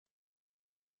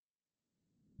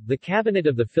The Cabinet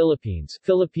of the Philippines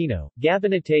Filipino,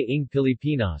 Gabinete ng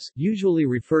Pilipinas, usually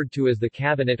referred to as the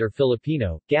Cabinet or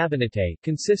Filipino, Gabinete,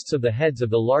 consists of the heads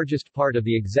of the largest part of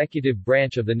the executive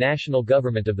branch of the national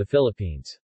government of the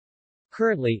Philippines.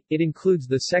 Currently, it includes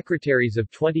the secretaries of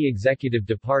 20 executive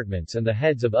departments and the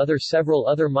heads of several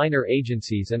other minor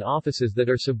agencies and offices that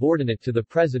are subordinate to the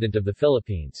President of the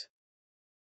Philippines.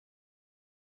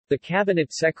 The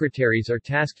cabinet secretaries are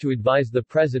tasked to advise the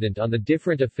President on the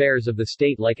different affairs of the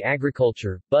state like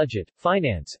agriculture, budget,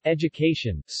 finance,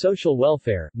 education, social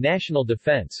welfare, national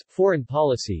defense, foreign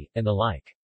policy, and the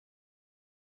like.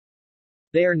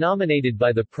 They are nominated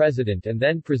by the President and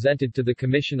then presented to the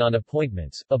Commission on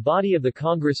Appointments, a body of the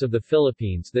Congress of the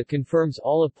Philippines that confirms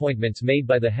all appointments made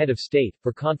by the head of state,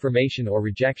 for confirmation or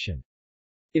rejection.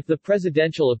 If the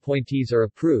presidential appointees are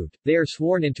approved, they are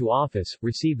sworn into office,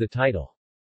 receive the title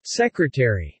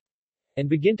Secretary, and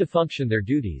begin to function their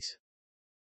duties.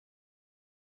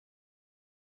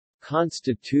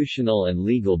 Constitutional and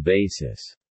legal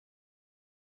basis.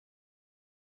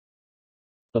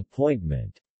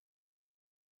 Appointment.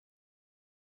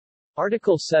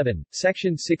 Article 7,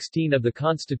 Section 16 of the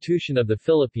Constitution of the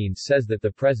Philippines says that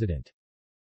the President,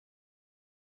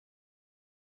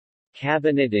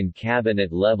 Cabinet and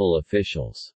cabinet-level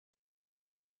officials.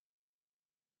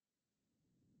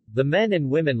 The men and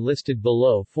women listed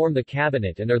below form the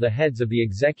cabinet and are the heads of the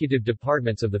executive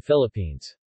departments of the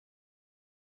Philippines.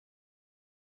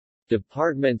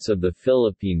 Departments of the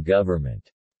Philippine government.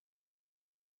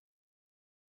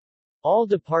 All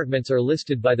departments are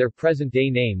listed by their present-day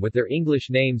name with their English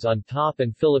names on top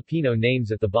and Filipino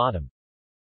names at the bottom.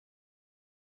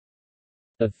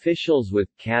 Officials with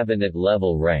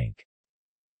cabinet-level rank.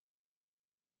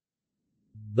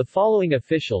 The following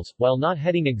officials, while not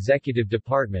heading executive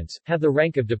departments, have the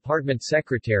rank of department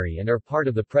secretary and are part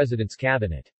of the President's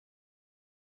cabinet.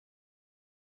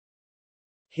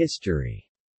 History.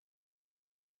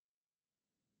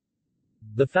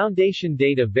 The foundation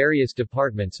date of various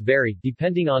departments vary,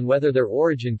 depending on whether their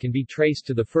origin can be traced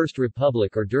to the First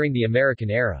Republic or during the American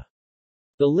era.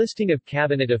 The listing of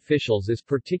cabinet officials is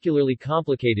particularly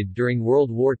complicated during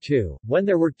World War II, when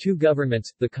there were two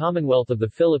governments, the Commonwealth of the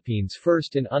Philippines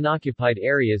first in unoccupied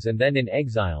areas and then in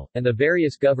exile, and the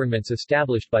various governments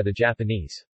established by the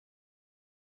Japanese.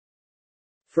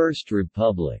 First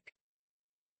Republic.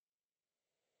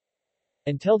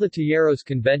 Until the Tejeros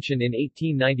Convention in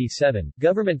 1897,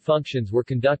 government functions were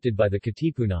conducted by the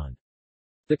Katipunan.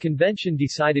 The convention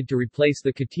decided to replace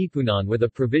the Katipunan with a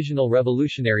provisional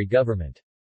revolutionary government.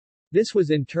 This was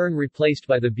in turn replaced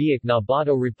by the Biak na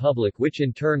Bato Republic, which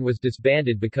in turn was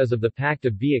disbanded because of the Pact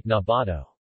of Biak na Bato.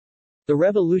 The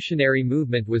revolutionary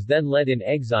movement was then led in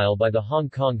exile by the Hong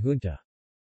Kong junta.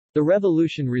 The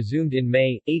revolution resumed in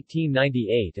May,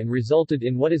 1898 and resulted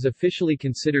in what is officially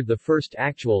considered the first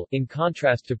actual, in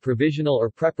contrast to provisional or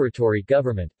preparatory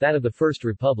government, that of the First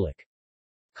Republic.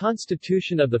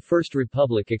 Constitution of the First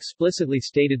Republic explicitly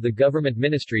stated the government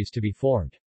ministries to be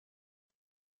formed.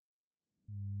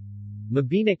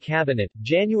 Mabini Cabinet,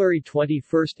 January 21,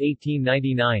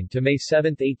 1899 to May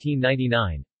 7,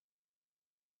 1899.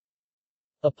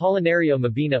 Apolinario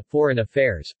Mabini, Foreign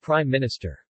Affairs, Prime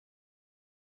Minister.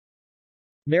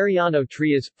 Mariano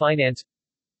Trias, Finance.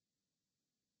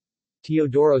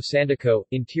 Teodoro Sandico,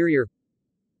 Interior.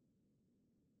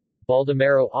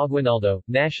 Baldomero Aguinaldo,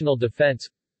 National Defense.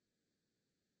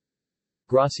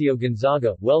 Gracio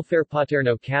Gonzaga, Welfare.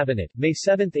 Paterno Cabinet, May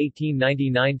 7,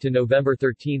 1899 to November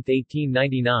 13,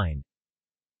 1899.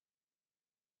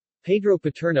 Pedro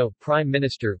Paterno, Prime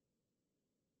Minister.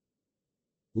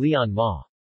 Leon Ma.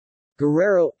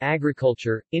 Guerrero,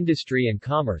 Agriculture, Industry and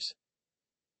Commerce.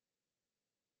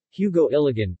 Hugo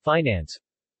Iligan, Finance.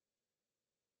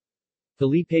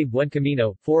 Felipe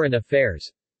Buencamino, Foreign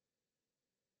Affairs.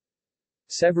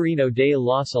 Severino de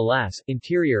las Alas,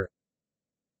 Interior.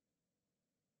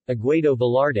 Aguedo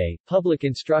Velarde, Public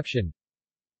Instruction.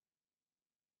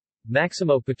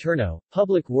 Maximo Paterno,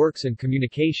 Public Works and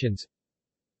Communications.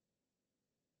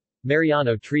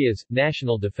 Mariano Trias,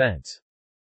 National Defense.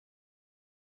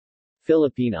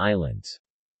 Philippine Islands.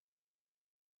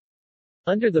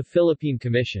 Under the Philippine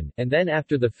Commission, and then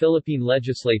after the Philippine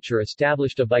legislature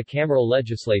established a bicameral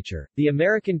legislature, the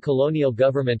American colonial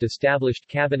government established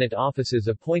cabinet offices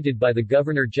appointed by the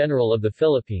Governor-General of the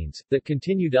Philippines, that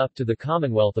continued up to the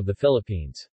Commonwealth of the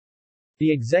Philippines.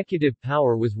 The executive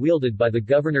power was wielded by the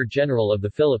Governor-General of the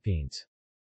Philippines.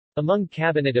 Among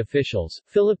cabinet officials,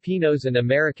 Filipinos and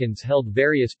Americans held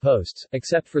various posts,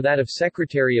 except for that of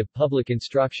Secretary of Public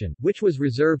Instruction, which was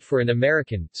reserved for an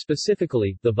American,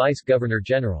 specifically, the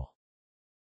Vice-Governor-General.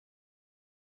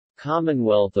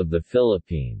 Commonwealth of the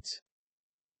Philippines.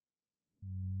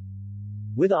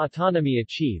 With autonomy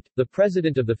achieved, the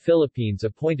President of the Philippines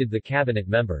appointed the cabinet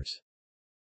members.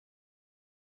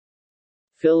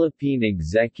 Philippine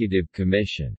Executive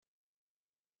Commission.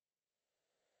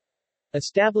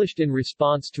 Established in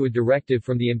response to a directive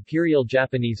from the Imperial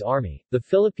Japanese Army, the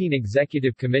Philippine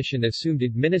Executive Commission assumed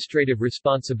administrative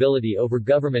responsibility over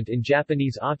government in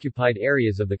Japanese-occupied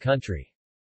areas of the country.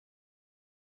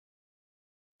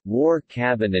 War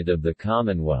Cabinet of the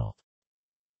Commonwealth.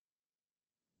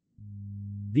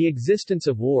 The existence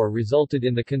of war resulted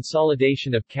in the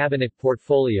consolidation of cabinet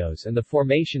portfolios and the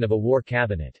formation of a war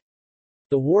cabinet.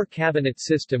 The war cabinet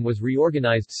system was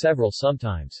reorganized several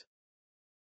sometimes.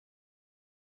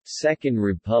 Second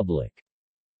Republic.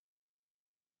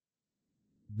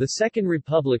 The Second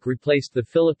Republic replaced the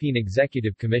Philippine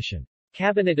Executive Commission.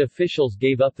 Cabinet officials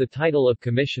gave up the title of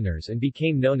commissioners and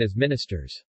became known as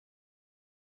ministers.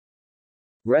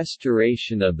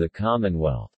 Restoration of the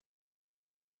Commonwealth.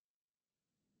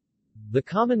 The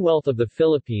Commonwealth of the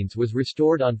Philippines was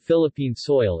restored on Philippine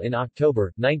soil in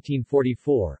October,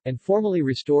 1944, and formally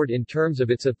restored in terms of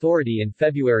its authority in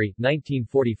February,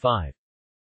 1945.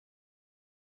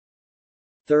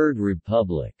 Third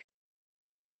Republic.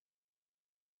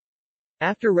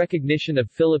 After recognition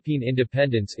of Philippine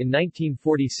independence in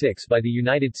 1946 by the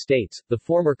United States, the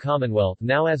former Commonwealth,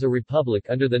 now as a republic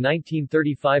under the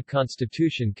 1935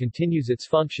 Constitution, continues its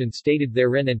function stated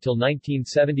therein until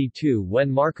 1972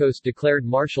 when Marcos declared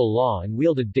martial law and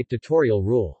wielded dictatorial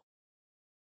rule.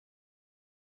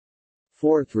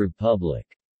 Fourth Republic.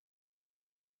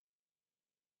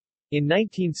 In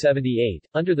 1978,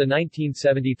 under the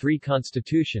 1973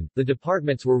 Constitution, the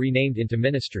departments were renamed into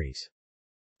ministries.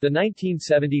 The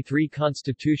 1973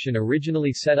 Constitution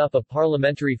originally set up a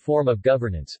parliamentary form of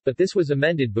governance, but this was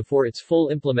amended before its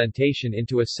full implementation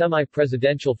into a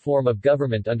semi-presidential form of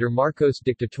government under Marcos'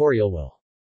 dictatorial will.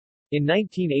 In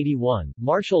 1981,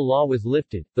 martial law was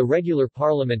lifted, the regular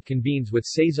parliament convenes with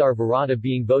Cesar Virata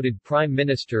being voted prime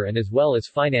minister and as well as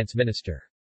finance minister.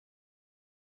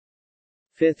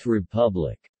 Fifth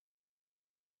Republic.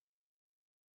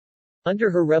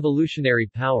 Under her revolutionary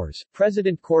powers,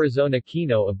 President Corazon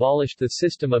Aquino abolished the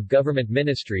system of government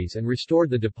ministries and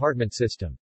restored the department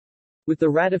system. With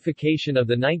the ratification of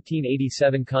the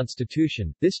 1987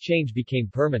 Constitution, this change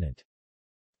became permanent.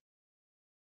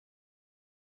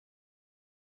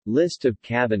 List of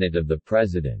Cabinet of the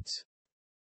Presidents.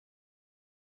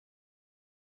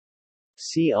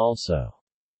 See also: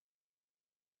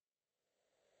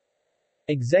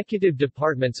 Executive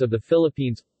Departments of the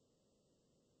Philippines.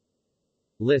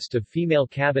 List of female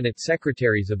cabinet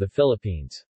secretaries of the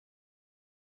Philippines.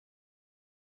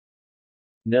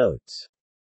 Notes.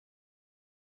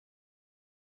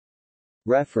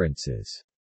 References.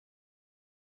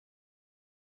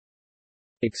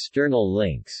 External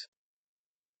links.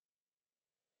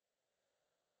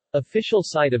 Official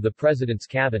site of the President's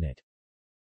Cabinet.